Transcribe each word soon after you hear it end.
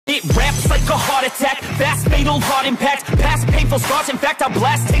a heart attack. Fast, fatal, heart impact. Past painful scars, in fact, I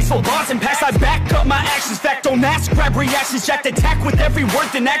blast tasteful bars and past. I back up my actions, fact, don't ask, grab reactions, jacked. Attack with every word,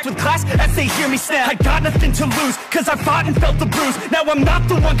 then act with class as they hear me snap. I got nothing to lose, cause I fought and felt the bruise. Now I'm not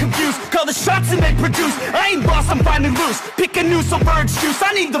the one confused, call the shots and they produce. I ain't lost, I'm finally loose. Pick a new silver juice,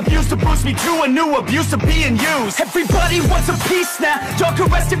 I need the views to boost me to a new abuse of being used. Everybody wants a piece now, y'all can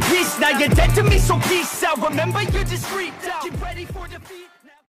rest in peace now. You're dead to me, so peace out. Remember, you're discreet out. Get ready for defeat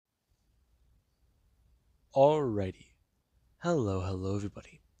now. Alrighty. Hello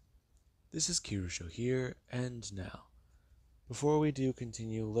everybody. This is Kirusho here, and now, before we do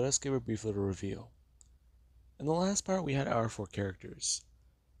continue, let us give a brief little review. In the last part, we had our 4 characters,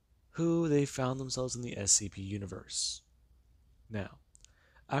 who they found themselves in the SCP universe. Now,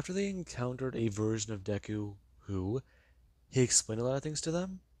 after they encountered a version of Deku who, he explained a lot of things to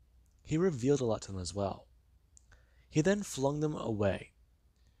them, he revealed a lot to them as well. He then flung them away.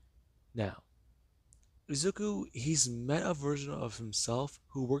 Now, Izuku, he's met a version of himself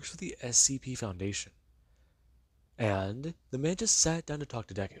who works for the SCP Foundation. And the man just sat down to talk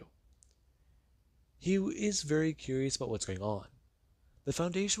to Deku. He is very curious about what's going on. The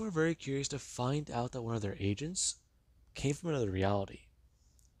Foundation were very curious to find out that one of their agents came from another reality.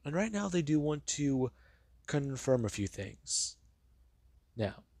 And right now they do want to confirm a few things.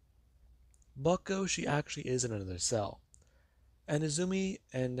 Now, Bakugo, she actually is in another cell. And Izumi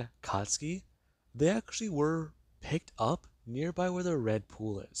and Katsuki, they actually were picked up nearby where the red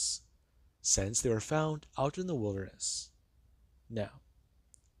pool is, since they were found out in the wilderness. Now,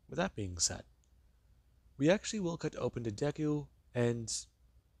 with that being said, we actually will cut open to Deku and,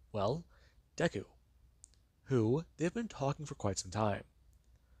 well, Deku, who they've been talking for quite some time.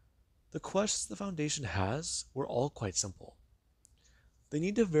 The questions the Foundation has were all quite simple. They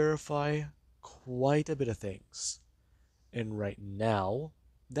need to verify quite a bit of things, and right now,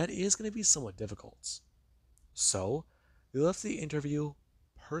 that is going to be somewhat difficult. So, they left the interview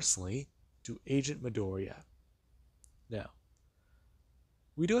personally to Agent Midoriya. Now,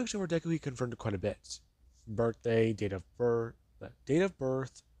 we do actually know where Deku he confirmed quite a bit. Birthday, date of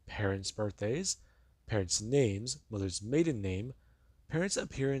birth, parents' birthdays, parents' names, mother's maiden name, parents'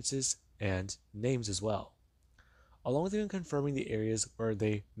 appearances, and names as well. Along with even confirming the areas where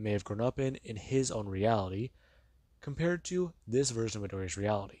they may have grown up in his own reality, compared to this version of Midoriya's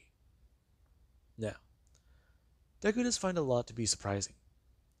reality. Now, Deku does find a lot to be surprising.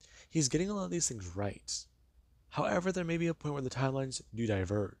 He's getting a lot of these things right. However, there may be a point where the timelines do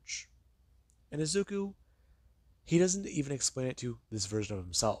diverge. And Izuku, he doesn't even explain it to this version of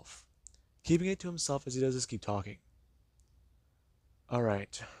himself, keeping it to himself as he does just keep talking.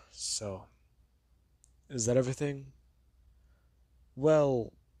 Alright, so, is that everything?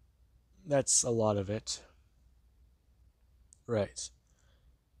 Well, that's a lot of it. Right.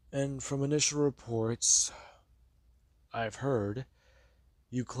 And from initial reports, I've heard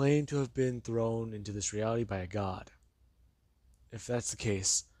you claim to have been thrown into this reality by a god. If that's the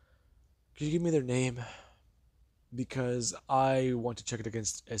case, could you give me their name? Because I want to check it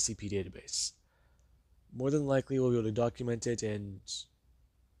against SCP database. More than likely we'll be able to document it and,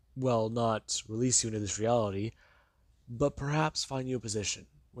 well, not release you into this reality, but perhaps find you a position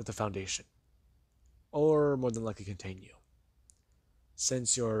with the Foundation. Or more than likely contain you,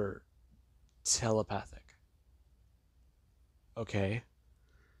 since you're telepathic. Okay.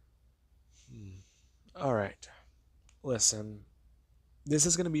 Alright. Listen, this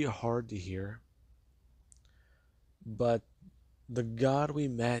is going to be hard to hear, but the god we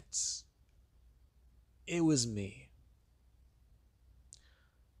met, it was me.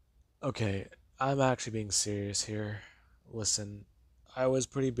 Okay, I'm actually being serious here. Listen, I was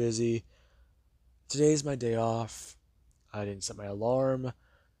pretty busy. Today's my day off. I didn't set my alarm,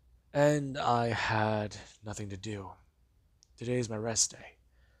 and I had nothing to do. Today's my rest day.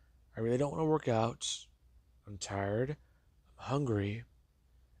 I really don't want to work out. I'm tired, I'm hungry,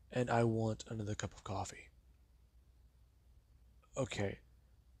 and I want another cup of coffee. Okay,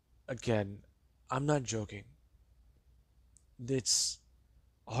 again, I'm not joking. It's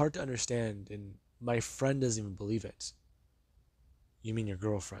hard to understand, and my friend doesn't even believe it. You mean your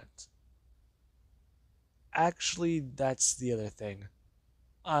girlfriend? Actually, that's the other thing.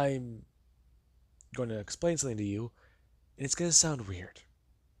 I'm going to explain something to you, and it's going to sound weird.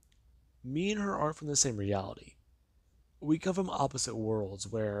 Me and her aren't from the same reality. We come from opposite worlds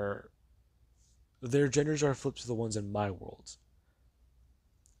where their genders are flipped to the ones in my world.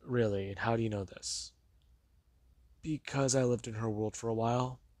 Really, and how do you know this? Because I lived in her world for a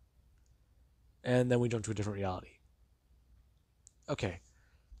while, and then we jumped to a different reality. Okay,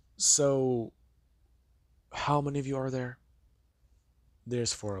 so how many of you are there?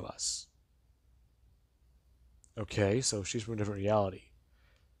 There's 4 of us. Okay, so she's from a different reality.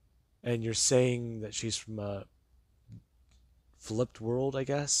 And you're saying that she's from a flipped world, I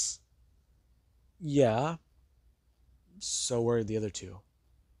guess? Yeah, so were the other two.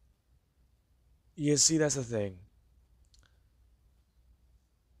 You see, that's the thing.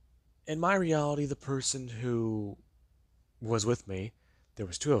 In my reality, the person who was with me, there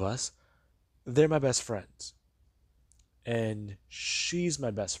was two of us, they're my best friends. And she's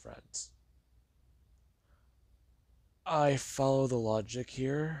my best friend. I follow the logic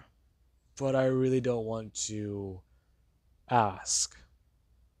here, but I really don't want to ask.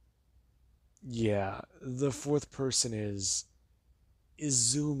 Yeah, the fourth person is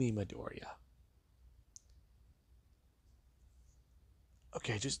Izumi Midoriya.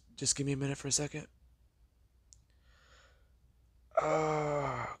 Okay, just give me a minute for a second.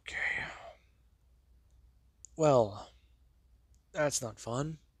 Okay. Well, that's not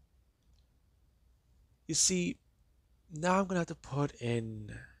fun. You see, now I'm gonna have to put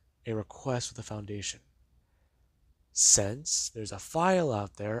in a request with the foundation. Since there's a file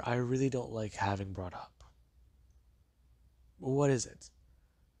out there I really don't like having brought up. What is it?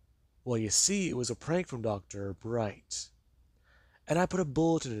 Well, you see, it was a prank from Dr. Bright, and I put a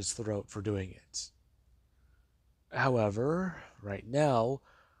bullet in his throat for doing it. However, right now,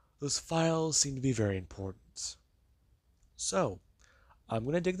 those files seem to be very important. So, I'm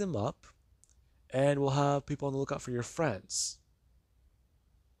going to dig them up, and we'll have people on the lookout for your friends.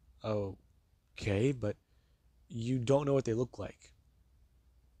 Okay, but you don't know what they look like.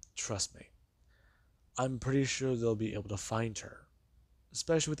 Trust me. I'm pretty sure they'll be able to find her,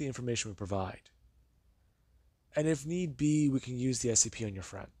 especially with the information we provide. And if need be, we can use the SCP on your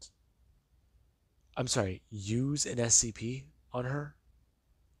friend. I'm sorry, use an SCP on her?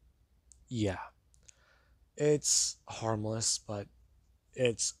 Yeah. It's harmless, but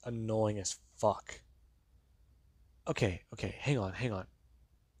it's annoying as fuck. Okay, hang on.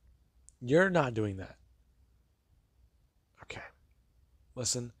 You're not doing that. Okay.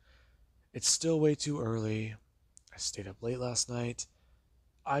 Listen, it's still way too early. I stayed up late last night.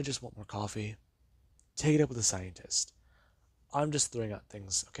 I just want more coffee. Take it up with the scientist. I'm just throwing out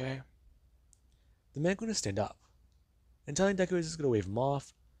things, okay? The man's going to stand up, and telling Deku is just going to wave him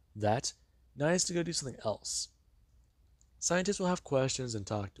off. That now he has to go do something else. Scientists will have questions and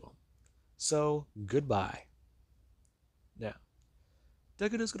talk to him. So, goodbye. Now,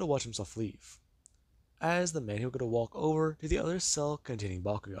 Deku is going to watch himself leave, as the man who's going to walk over to the other cell containing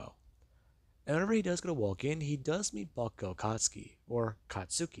Bakugo. And whenever he does go to walk in, he does meet Bakugo Katsuki, or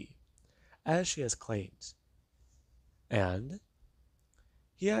Katsuki, as she has claimed. And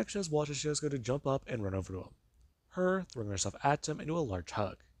he actually has watched as she is going to jump up and run over to him, her throwing herself at him into a large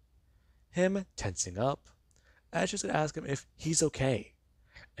hug. Him tensing up, as she's going to ask him if he's okay,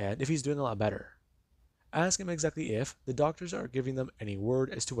 and if he's doing a lot better. Ask him exactly if the doctors are giving them any word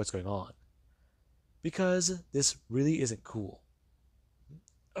as to what's going on. Because this really isn't cool.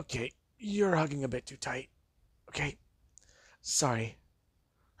 Okay, you're hugging a bit too tight. Okay, sorry.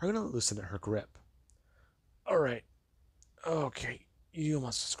 Her gonna loosen her grip. Alright, okay, you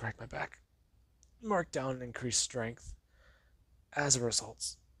must just crack my back. Mark down increased strength. As a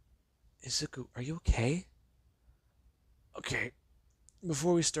result. Izuku, are you okay? Okay,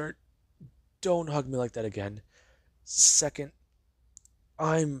 before we start, don't hug me like that again. Second,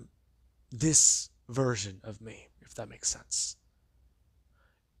 I'm this version of me, if that makes sense.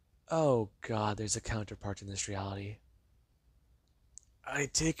 Oh god, there's a counterpart in this reality. I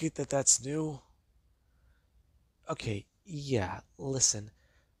take it that that's new? Okay, yeah, listen.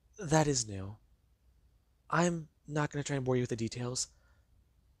 That is new. I'm not gonna try and bore you with the details,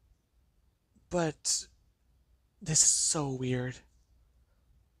 but this is so weird.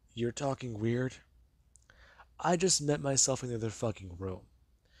 You're talking weird? I just met myself in the other fucking room,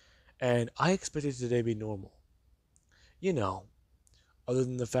 and I expected today to be normal. You know, other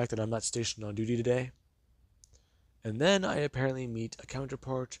than the fact that I'm not stationed on duty today. And then I apparently meet a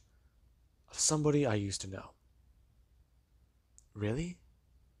counterpart of somebody I used to know. Really?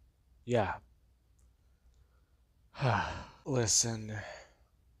 Yeah. Listen,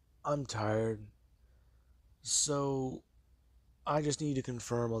 I'm tired. So, I just need to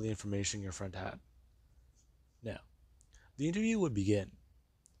confirm all the information your friend had. Now, the interview would begin,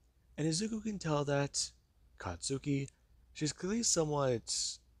 and Izuku can tell that Katsuki, she's clearly somewhat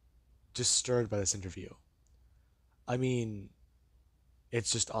disturbed by this interview. I mean,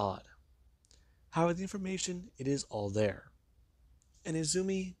 it's just odd. However, the information, it is all there. And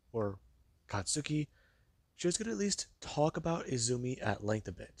Izumi, or Katsuki, she was going to at least talk about Izumi at length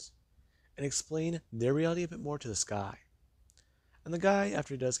a bit, and explain their reality a bit more to this guy. And the guy,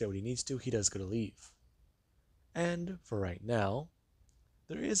 after he does get what he needs to, he does go to leave. And for right now,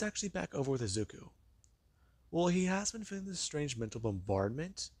 there is actually back over with Izuku. While he has been feeling this strange mental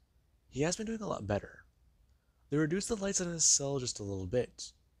bombardment, he has been doing a lot better. They reduced the lights in his cell just a little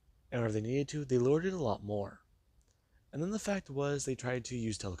bit, and where they needed to, they lowered it a lot more. And then the fact was they tried to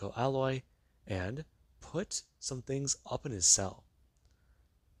use teleco alloy and put some things up in his cell.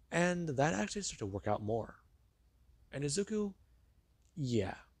 And that actually started to work out more. And Izuku,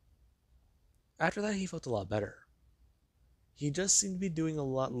 yeah. After that, he felt a lot better. He just seemed to be doing a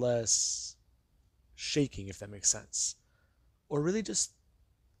lot less shaking, if that makes sense. Or really just,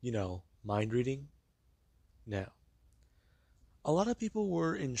 mind reading. Now, a lot of people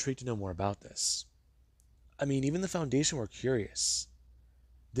were intrigued to know more about this. I mean, even the Foundation were curious.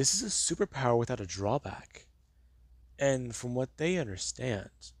 This is a superpower without a drawback. And from what they understand,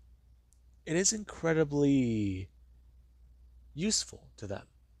 it is incredibly useful to them.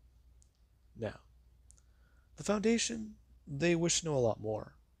 Now, the Foundation, they wish to know a lot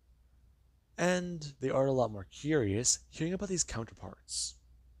more. And they are a lot more curious hearing about these counterparts.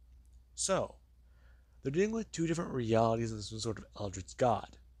 So, they're dealing with two different realities and some sort of eldritch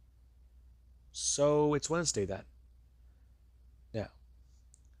god. So, it's Wednesday then. Now,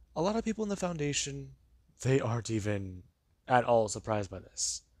 a lot of people in the Foundation, they aren't even at all surprised by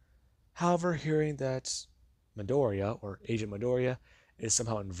this. However, hearing that Midoriya, or Agent Midoriya, is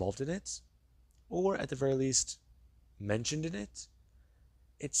somehow involved in it, or at the very least, mentioned in it,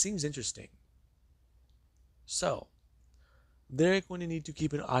 it seems interesting. So, they're going to need to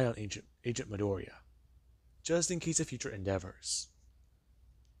keep an eye on Agent Midoriya, just in case of future endeavors.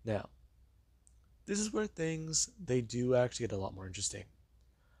 Now, this is where things, they do actually get a lot more interesting.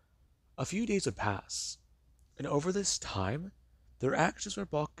 A few days would pass, and over this time, their actions were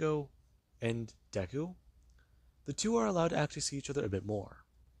Bakugo and Deku. The two are allowed to actually see each other a bit more.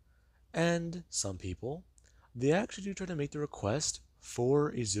 And some people, they actually do try to make the request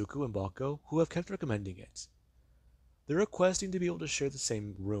for Izuku and Bakugo, who have kept recommending it. They're requesting to be able to share the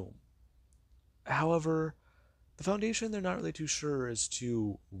same room. However, the Foundation, they're not really too sure as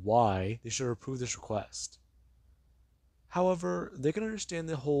to why they should approve this request. However, they can understand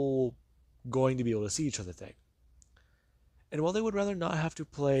the whole going to be able to see each other thing. And while they would rather not have to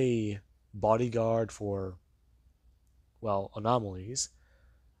play bodyguard for, anomalies,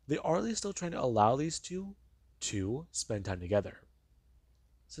 they are at least still trying to allow these two to spend time together.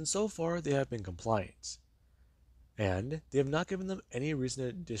 Since so far they have been compliant, and they have not given them any reason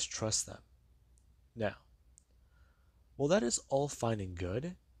to distrust them. Now, while that is all fine and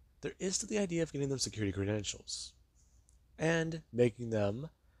good, there is still the idea of getting them security credentials, and making them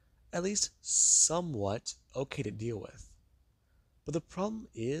at least somewhat okay to deal with. But the problem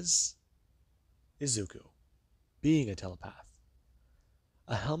is Izuku, being a telepath.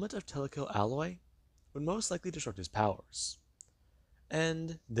 A helmet of telekill alloy would most likely disrupt his powers,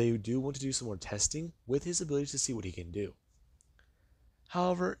 and they do want to do some more testing with his ability to see what he can do.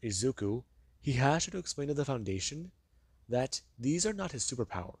 However, Izuku, he has to explain to the Foundation that these are not his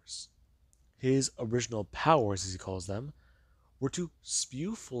superpowers. His original powers, as he calls them, were to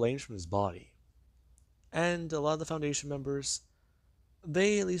spew flames from his body. And a lot of the Foundation members,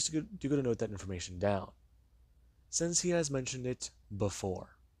 they at least do go to note that information down, since he has mentioned it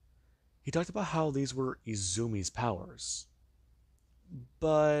before. He talked about how these were Izumi's powers.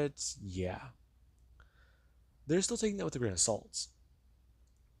 But, yeah. They're still taking that with a grain of salt.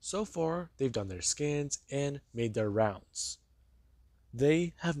 So far, they've done their scans and made their rounds.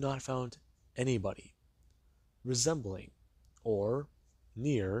 They have not found anybody resembling or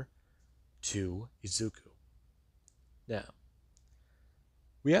near to Izuku. Now,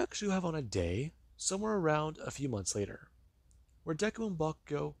 we actually have on a day, somewhere around a few months later, where Deku and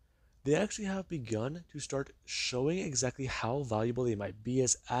Bakugo, they actually have begun to start showing exactly how valuable they might be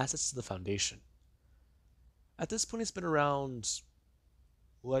as assets to the Foundation. At this point, it's been around,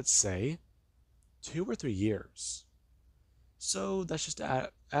 let's say, 2 or 3 years. So that's just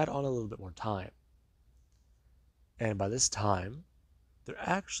to add on a little bit more time. And by this time, there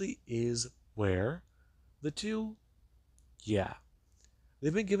actually is where the two, yeah,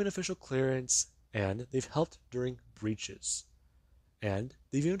 they've been given official clearance and they've helped during breaches. And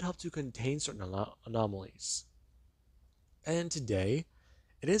they've even helped to contain certain anomalies. And today,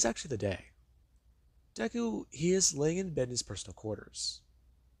 it is actually the day. Deku, he is laying in bed in his personal quarters.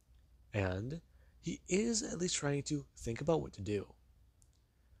 And he is at least trying to think about what to do.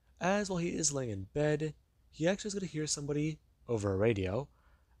 As while he is laying in bed, he actually is going to hear somebody over a radio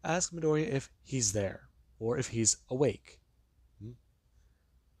ask Midoriya if he's there, or if he's awake.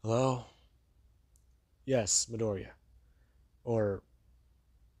 Hello? Yes, Midoriya. Or,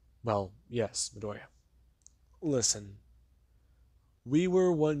 yes, Midoriya. Listen, we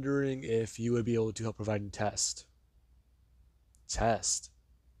were wondering if you would be able to help provide a test. Test?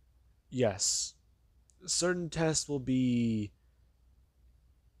 Yes. Certain tests will be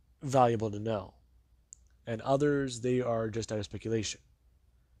valuable to know, and others, they are just out of speculation.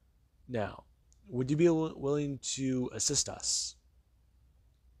 Now, would you be willing to assist us?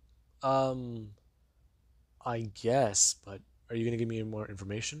 Um, I guess, but are you going to give me more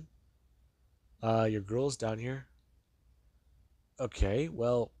information? Your girl's down here. Okay,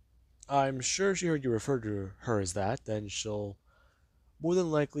 well, I'm sure she heard you refer to her as that, then she'll more than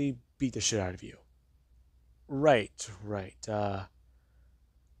likely beat the shit out of you. Right, right.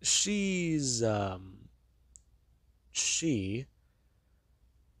 She's, she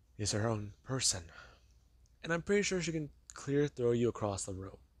is her own person, and I'm pretty sure she can clear throw you across the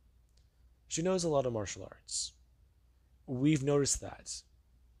room. She knows a lot of martial arts. We've noticed that.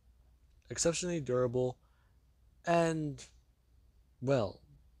 Exceptionally durable and, well,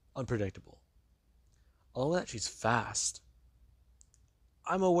 unpredictable. All that, she's fast.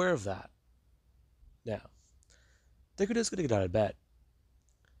 I'm aware of that. Now, Deku gonna get out of bed.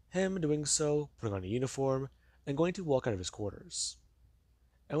 Him doing so, putting on a uniform, and going to walk out of his quarters.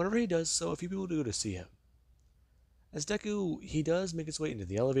 And whenever he does so, a few people do go to see him. As Deku, he does make his way into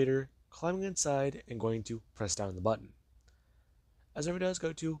the elevator, climbing inside and going to press down the button. As he does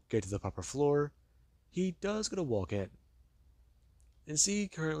go to get to the proper floor, he does go to walk in and see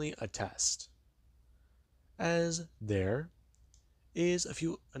currently a test. As there is a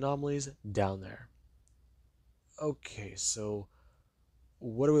few anomalies down there. Okay, so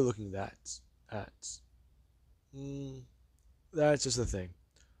what are we looking at? That's just the thing.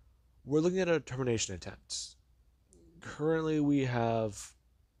 We're looking at a termination attempt. Currently, we have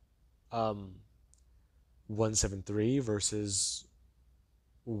 173 versus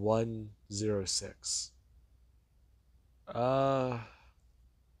 106. How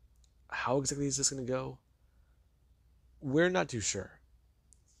exactly is this going to go? We're not too sure.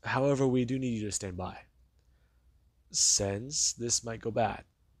 However, we do need you to stand by, since this might go bad.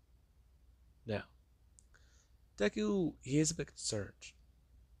 Now, Deku, he is a bit concerned.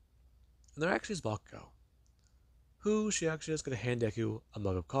 And there actually is Bakugo, who she actually is going to hand Deku a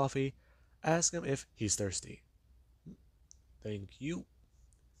mug of coffee, ask him if he's thirsty. Thank you.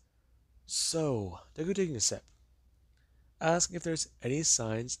 So, Deku taking a sip, asking if there's any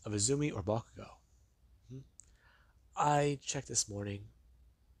signs of Izumi or Bakugo. I checked this morning.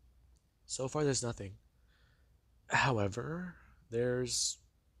 So far, there's nothing. However, there's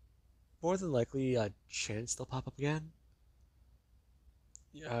more than likely a chance they'll pop up again.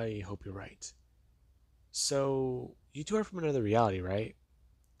 I hope you're right. So, you two are from another reality, right?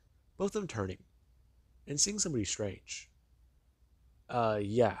 Both of them turning and seeing somebody strange.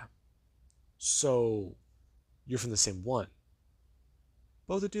 Yeah. So, you're from the same one.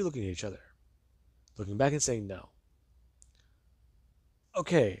 Both of you looking at each other, looking back and saying no.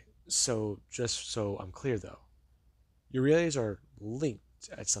 Okay, so just so I'm clear though, your realities are linked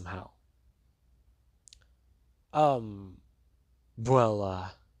at somehow. Um,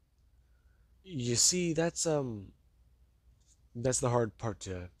 well, you see, that's the hard part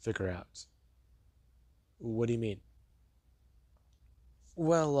to figure out. What do you mean?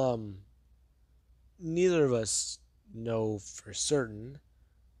 Well, neither of us know for certain,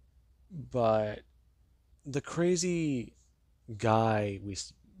 but the crazy guy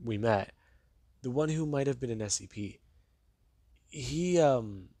we met, the one who might have been an SCP, he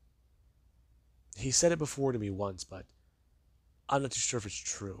he said it before to me once, but I'm not too sure if it's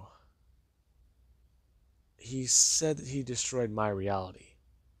true. He said that he destroyed my reality.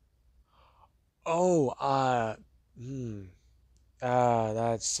 Oh, hmm,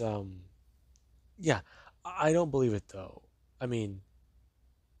 that's yeah. I don't believe it though. I mean,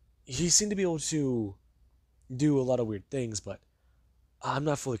 he seemed to be able to do a lot of weird things, but I'm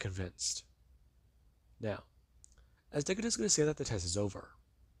not fully convinced. Now, as Deku is going to say that the test is over,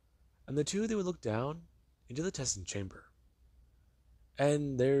 and the two they would look down into the testing chamber,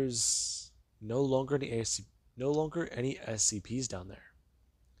 and there's no longer any SCPs down there.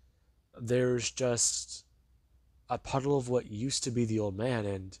 There's just a puddle of what used to be the old man,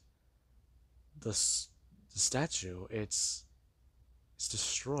 and the statue. It's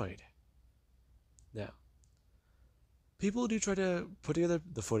destroyed. Now, people do try to put together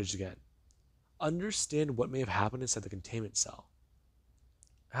the footage again, understand what may have happened inside the containment cell.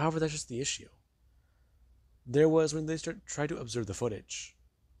 However, that's just the issue. There was when they tried to observe the footage,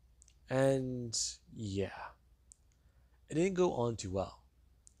 and yeah, it didn't go on too well.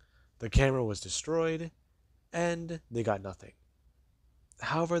 The camera was destroyed, and they got nothing.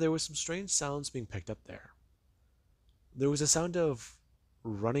 However, there was some strange sounds being picked up there. there was a sound of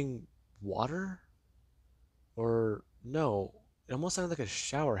running water? Or no, it almost sounded like a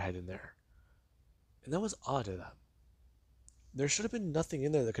shower head in there. And that was odd to them. There should have been nothing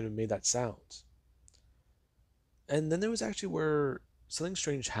in there that could have made that sound. And then there was actually where something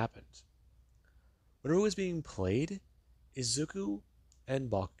strange happened. Whenever it was being played, Izuku and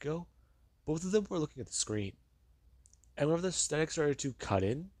Bakugo, both of them were looking at the screen. And whenever the static started to cut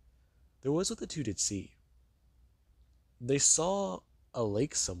in, there was what the two did see. They saw a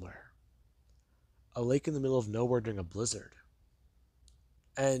lake somewhere. A lake in the middle of nowhere during a blizzard.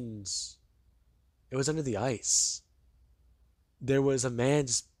 And it was under the ice. There was a man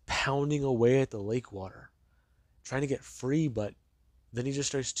just pounding away at the lake water, trying to get free, but then he just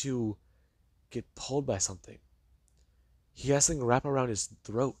starts to get pulled by something. He has something wrap around his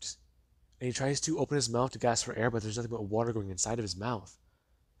throat, and he tries to open his mouth to gasp for air, but there's nothing but water going inside of his mouth.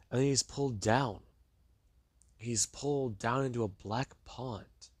 And then he's pulled down. He's pulled down into a black pond.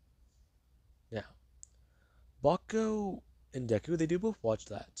 Now, Bakugo and Deku, they do both watch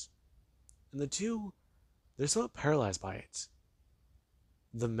that. And the two, they're somewhat paralyzed by it.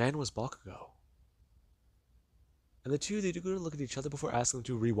 The man was Bakugo. And the two, they do go to look at each other before asking them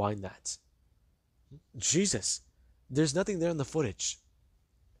to rewind that. Jesus, there's nothing there in the footage.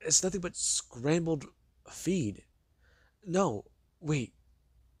 It's nothing but scrambled feed. No, wait.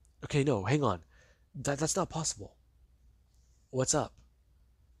 Okay, no, hang on. That's not possible. What's up?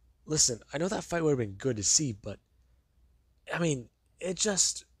 Listen, I know that fight would have been good to see, but I mean, I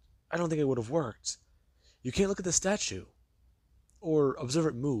don't think it would have worked. You can't look at the statue. Or observe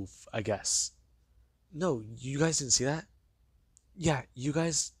it move, I guess. No, you guys didn't see that? Yeah, you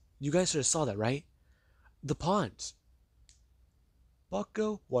guys should have saw that, right? The pond.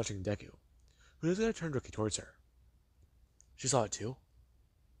 Bakugo watching Deku, who is going to turn directly towards her. She saw it too?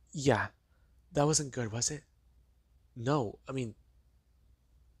 Yeah, that wasn't good, was it? No, I mean...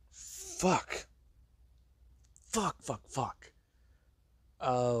 Fuck. Fuck.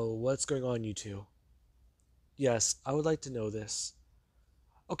 What's going on, you two? Yes, I would like to know this.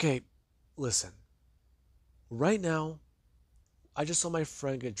 Okay, listen. Right now, I just saw my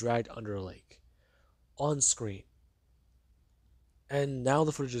friend get dragged under a lake. On screen. And now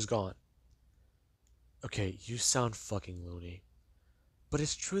the footage is gone. Okay, you sound fucking loony. But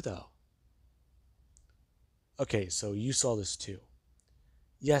it's true though. Okay, so you saw this too.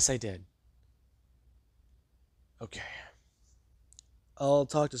 Yes, I did. Okay. I'll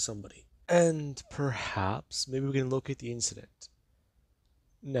talk to somebody. And perhaps, maybe we can locate the incident.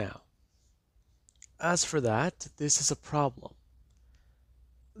 Now, as for that, this is a problem.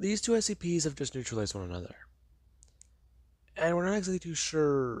 These two SCPs have just neutralized one another. And we're not exactly too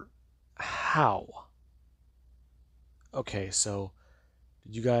sure how. Okay, so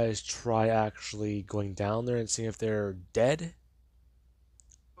did you guys try actually going down there and seeing if they're dead?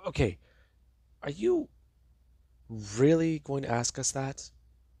 Okay, are you really going to ask us that?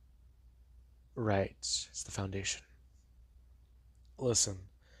 Right, it's the Foundation. Listen,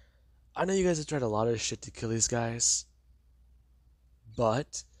 I know you guys have tried a lot of shit to kill these guys,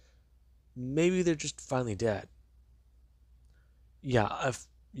 but maybe they're just finally dead. Yeah, if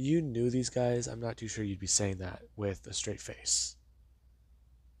you knew these guys, I'm not too sure you'd be saying that with a straight face.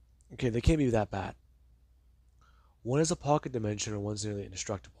 Okay, they can't be that bad. One is a pocket dimension and one's nearly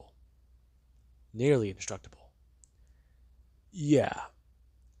indestructible. Nearly indestructible. Yeah,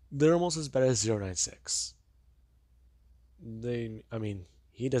 they're almost as bad as 096.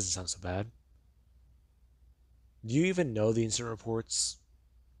 He doesn't sound so bad. Do you even know the incident reports?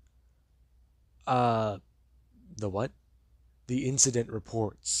 The what? The incident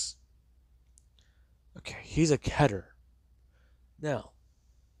reports. Okay, he's a Keter. Now,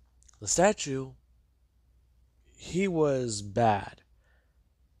 the statue, he was bad.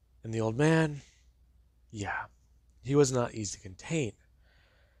 And the old man, yeah, he was not easy to contain.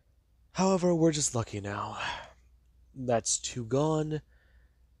 However, we're just lucky now. That's two gone,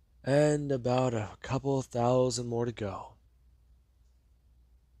 and about a couple thousand more to go.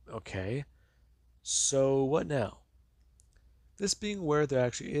 Okay, so what now? This being where there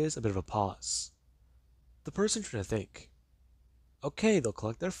actually is a bit of a pause. The person trying to think. Okay, they'll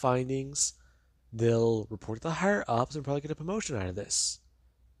collect their findings, they'll report to the higher ups and probably get a promotion out of this.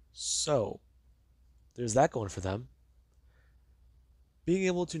 So, there's that going for them. Being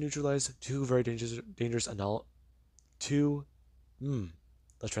able to neutralize two very dangerous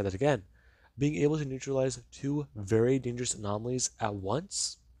let's try that again. Being able to neutralize two very dangerous anomalies at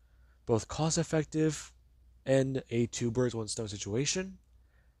once, both cost effective and a two birds one stone situation,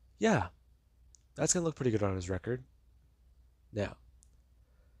 yeah, that's gonna look pretty good on his record. Now,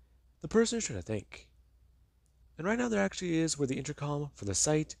 the person is trying to think. And right now there actually is where the intercom for the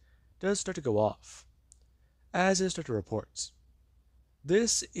site does start to go off, as it starts to report.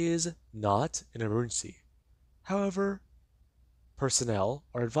 This is not an emergency. However, personnel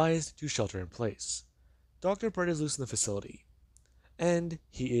are advised to shelter in place. Dr. Bright is loose in the facility, and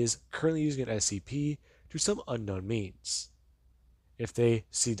he is currently using an SCP to some unknown means. If they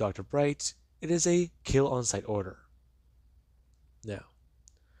see Dr. Bright, it is a kill on sight order. Now,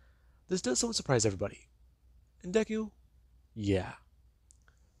 this does somewhat surprise everybody. And Deku? Yeah.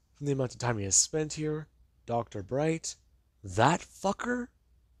 From the amount of time he has spent here, Dr. Bright, that fucker?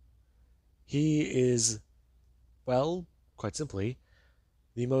 He is, well, quite simply,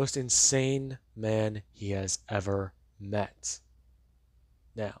 the most insane man he has ever met.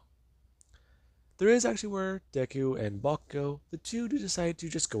 Now, there is actually where Deku and Bakugo, the two, do decide to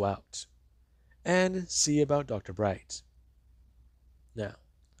just go out and see about Dr. Bright. Now,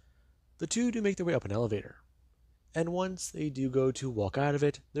 the two do make their way up an elevator, and once they do go to walk out of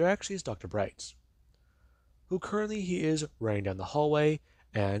it, there actually is Dr. Bright, who currently he is running down the hallway,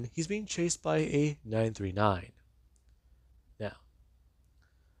 and he's being chased by a 939. Now,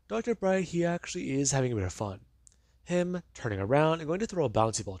 Dr. Bright, he actually is having a bit of fun. Him turning around and going to throw a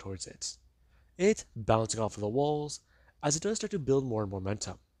bouncy ball towards it. It bouncing off of the walls as it does start to build more and more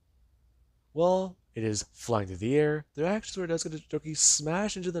momentum. While it is flying through the air, there actually does get a jerky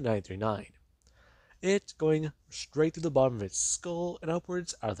smash into the 939. It going straight through the bottom of its skull and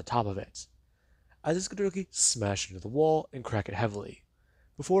upwards out of the top of it, as it's going to smash into the wall and crack it heavily,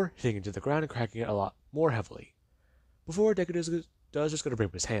 before hitting into the ground and cracking it a lot more heavily, before Deku does just going to bring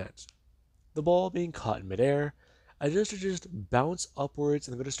up his hand. The ball being caught in midair, as it does just bounce upwards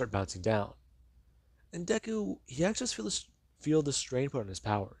and then going to start bouncing down. And Deku, he actually just feel the strain put on his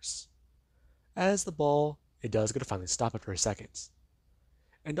powers. As the ball, it does going to finally stop after a second.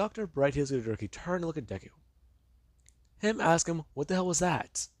 And Dr. Bright is going to turn and look at Deku. Him ask him, what the hell was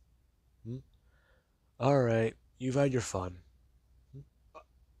that? Alright, you've had your fun.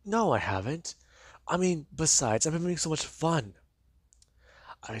 No, I haven't. I mean, besides, I'm having so much fun.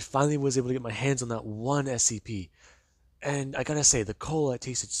 I finally was able to get my hands on that one SCP. And I gotta say, the cola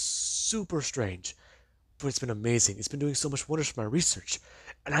tasted super strange. But it's been amazing. It's been doing so much wonders for my research.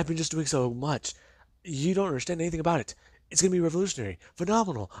 And I've been just doing so much. You don't understand anything about it. It's gonna be revolutionary.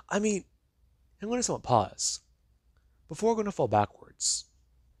 Phenomenal. I mean, I'm gonna somewhat pause. Before going to fall backwards.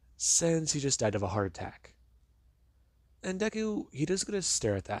 Since he just died of a heart attack. And Deku, he just gonna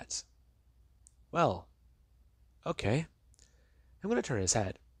stare at that. Well, okay. I'm gonna turn his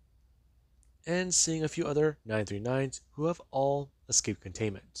head. And seeing a few other 939s who have all escaped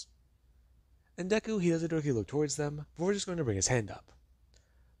containment. And Deku, he doesn't directly look towards them, before just going to bring his hand up.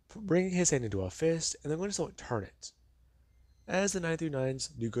 Bringing his hand into a fist, and then going to somewhat turn it. As the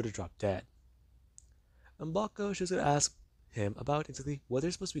 939s do go to drop dead. And Bakugo is just going to ask him about exactly what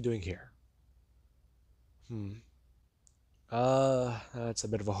they're supposed to be doing here. That's a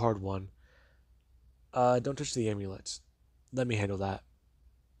bit of a hard one. Don't touch the amulet. Let me handle that.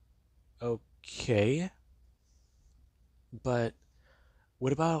 Okay. But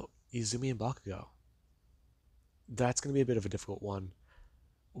what about Izumi and Bakugo? That's going to be a bit of a difficult one.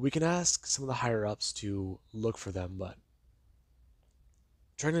 We can ask some of the higher ups to look for them, but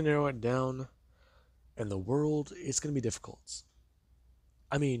trying to narrow it down in the world is going to be difficult.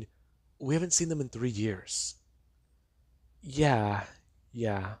 I mean, we haven't seen them in 3 years. Yeah.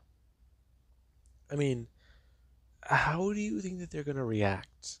 I mean, how do you think that they're going to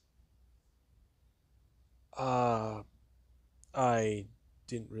react? I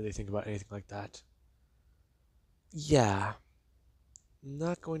didn't really think about anything like that. Yeah.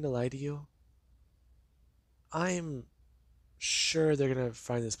 Not going to lie to you. I'm sure they're gonna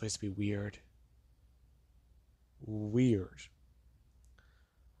find this place to be weird. Weird.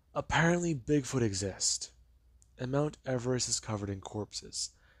 Apparently Bigfoot exists, and Mount Everest is covered in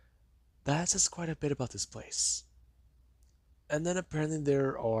corpses. That says quite a bit about this place. And then apparently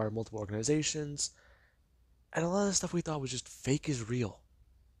there are multiple organizations, and a lot of the stuff we thought was just fake is real.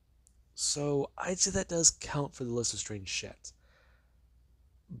 So I'd say that does count for the list of strange shit.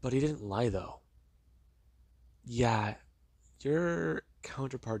 But he didn't lie though. Yeah, your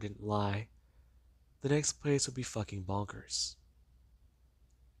counterpart didn't lie. The next place would be fucking bonkers.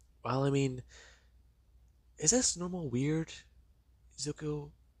 Well, I mean, is this normal weird,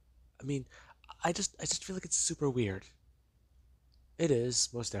 Izuku? I mean, I just feel like it's super weird. It is,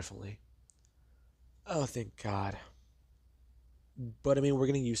 most definitely. Oh, thank God. But I mean, we're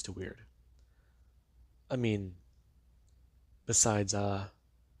getting used to weird. I mean, besides,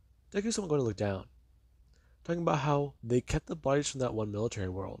 Deku's someone going to look down. Talking about how they kept the bodies from that one military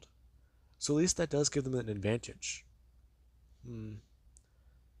world. So at least that does give them an advantage. Hmm.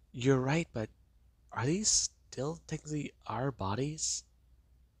 You're right, but are these still technically our bodies?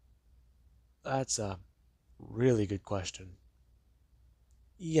 That's a really good question.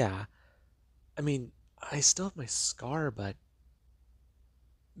 Yeah, I mean, I still have my scar, but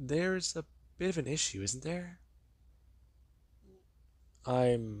there's a bit of an issue, isn't there?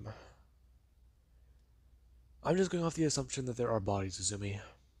 I'm I'm just going off the assumption that there are bodies, Izumi.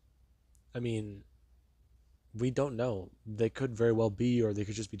 I mean, we don't know. They could very well be, or they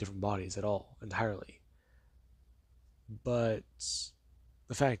could just be different bodies at all, entirely. But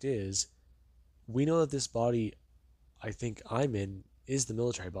the fact is, we know that this body I think I'm in is the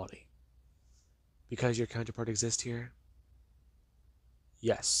military body. Because your counterpart exists here?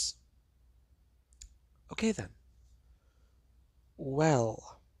 Yes. Okay then.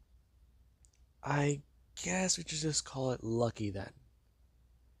 Well, I guess we should just call it lucky then.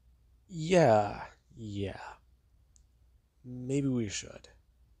 Yeah, yeah. Maybe we should.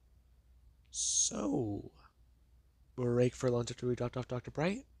 So, break for lunch after we dropped off Dr.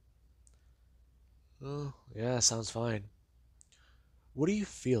 Bright? Oh, yeah, sounds fine. What are you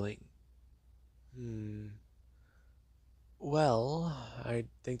feeling? Hmm. Well, I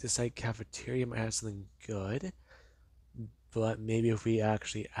think the site cafeteria might have something good, but maybe if we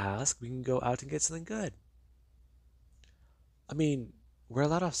actually ask, we can go out and get something good. I mean, we're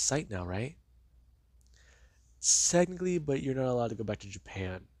allowed off site now, right? Technically, but you're not allowed to go back to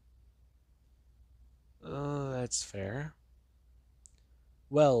Japan. That's fair.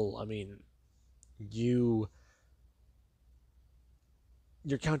 Well, I mean, you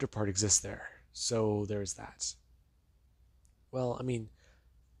your counterpart exists there, so there's that. Well, I mean,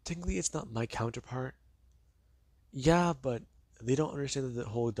 technically it's not my counterpart. Yeah, but they don't understand the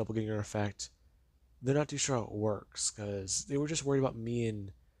whole doppelganger effect. They're not too sure how it works, because they were just worried about me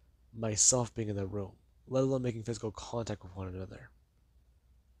and myself being in the room, let alone making physical contact with one another.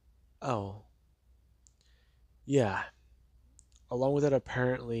 Oh, yeah. Along with that,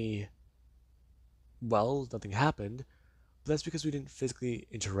 apparently, well, nothing happened, but that's because we didn't physically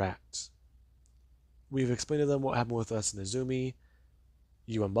interact. We've explained to them what happened with us in Izumi,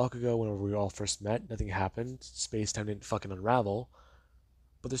 you and Bakugo whenever we all first met, nothing happened, space-time didn't fucking unravel,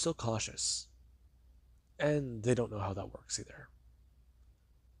 but they're still cautious. And they don't know how that works either.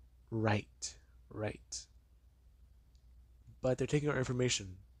 Right, right. But they're taking our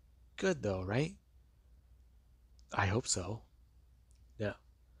information. Good though, right? I hope so. Now,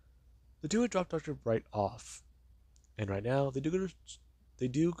 the two had dropped Dr. Bright off, and right now they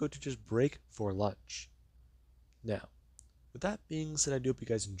do go to just break for lunch. Now, with that being said, I do hope you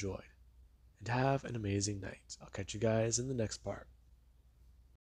guys enjoyed, and have an amazing night. I'll catch you guys in the next part.